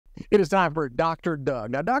It is time for Dr.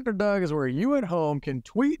 Doug. Now, Dr. Doug is where you at home can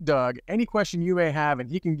tweet Doug any question you may have, and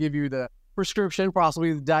he can give you the prescription,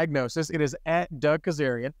 possibly the diagnosis. It is at Doug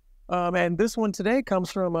Kazarian. And this one today comes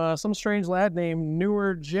from some strange lad named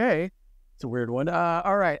Noor J. It's a weird one.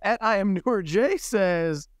 All right. At I am Noor J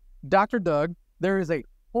says, Dr. Doug, there is a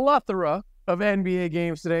plethora of NBA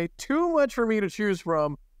games today. Too much for me to choose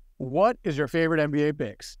from. What is your favorite NBA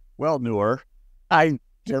picks? Well, Noor, I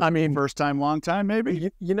mean, first time, long time,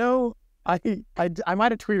 maybe? you know, I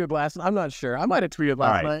might have tweeted last night. I'm not sure. I might have tweeted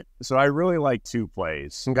last night. So I really like two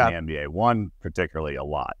plays in the NBA. One particularly a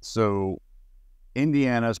lot. So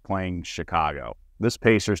Indiana's playing Chicago. This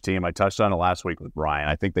Pacers team, I touched on it last week with Brian.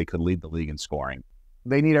 I think they could lead the league in scoring.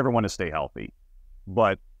 They need everyone to stay healthy.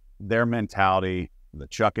 But their mentality, the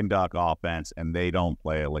chuck and duck offense, and they don't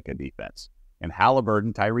play a lick of defense. And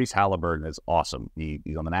Tyrese Halliburton is awesome.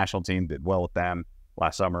 He's on the national team, did well with them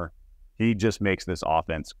last summer. He just makes this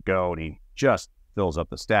offense go, and he just fills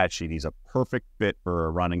up the stat sheet. He's a perfect fit for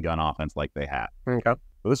a run and gun offense like they have. Okay.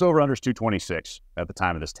 So this over-under is 226 at the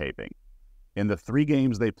time of this taping. In the 3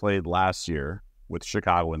 games they played last year with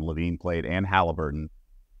Chicago and Levine played and Halliburton,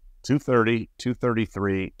 230,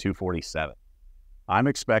 233, 247. I'm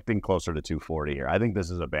expecting closer to 240 here. I think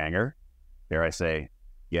this is a banger. Dare I say,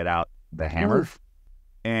 get out the hammer. Oof.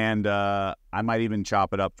 And I might even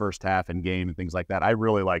chop it up first half and game and things like that. I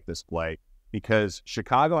really like this play because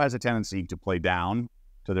Chicago has a tendency to play down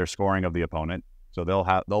to their scoring of the opponent. So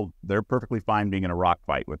they're perfectly fine being in a rock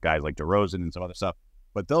fight with guys like DeRozan and some other stuff,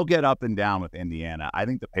 but they'll get up and down with Indiana. I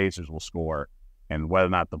think the Pacers will score, and whether or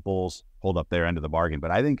not the Bulls hold up their end of the bargain.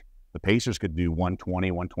 But I think the Pacers could do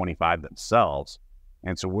 120, 125 themselves.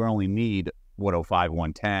 And so we only need 105,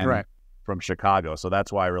 110 from Chicago. So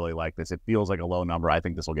that's why I really like this. It feels like a low number. I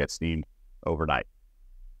think this will get steamed overnight.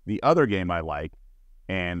 The other game I like,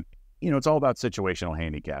 and it's all about situational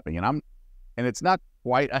handicapping, and it's not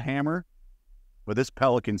quite a hammer, but this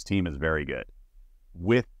Pelicans team is very good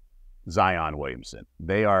with Zion Williamson.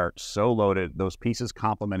 They are so loaded. Those pieces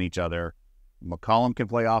complement each other. McCollum can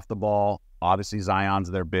play off the ball. Obviously,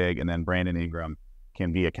 Zion's their big, and then Brandon Ingram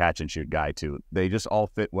can be a catch-and-shoot guy, too. They just all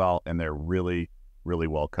fit well, and they're really, really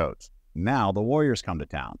well coached. Now, the Warriors come to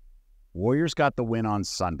town. Warriors got the win on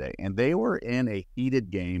Sunday, and they were in a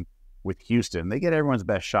heated game with Houston. They get everyone's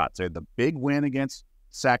best shots. They had the big win against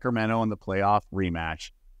Sacramento in the playoff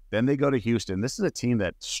rematch. Then they go to Houston. This is a team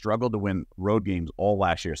that struggled to win road games all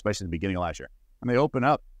last year, especially at the beginning of last year. And they open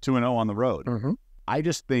up 2-0 on the road. Mm-hmm. I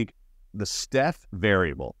just think the Steph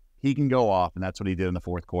variable, he can go off, and that's what he did in the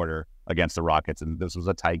fourth quarter against the Rockets. And this was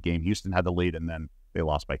a tight game. Houston had the lead, and then they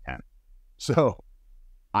lost by 10. So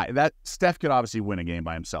that Steph could obviously win a game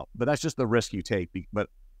by himself, but that's just the risk you take. But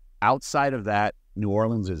outside of that, New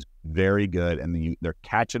Orleans is very good, and they're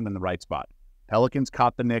catching them in the right spot. Pelicans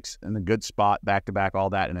caught the Knicks in a good spot, back-to-back, all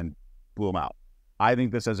that, and then blew them out. I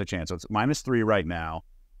think this has a chance. So it's -3 right now.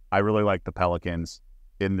 I really like the Pelicans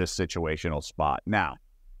in this situational spot. Now,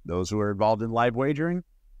 those who are involved in live wagering,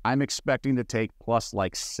 I'm expecting to take plus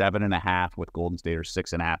like 7.5 with Golden State or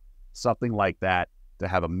 6.5, something like that to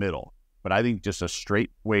have a middle. But I think just a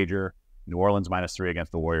straight wager, New Orleans -3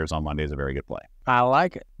 against the Warriors on Monday is a very good play. I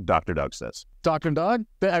like it. Dr. Doug says. Dr. Doug?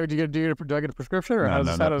 Do you get a prescription? Or No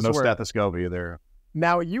work? stethoscope either.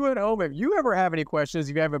 Now, you at home, if you ever have any questions,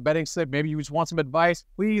 if you have a betting slip, maybe you just want some advice,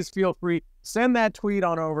 please feel free. Send that tweet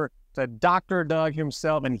on over to Dr. Doug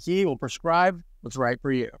himself, and he will prescribe what's right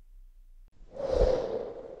for you.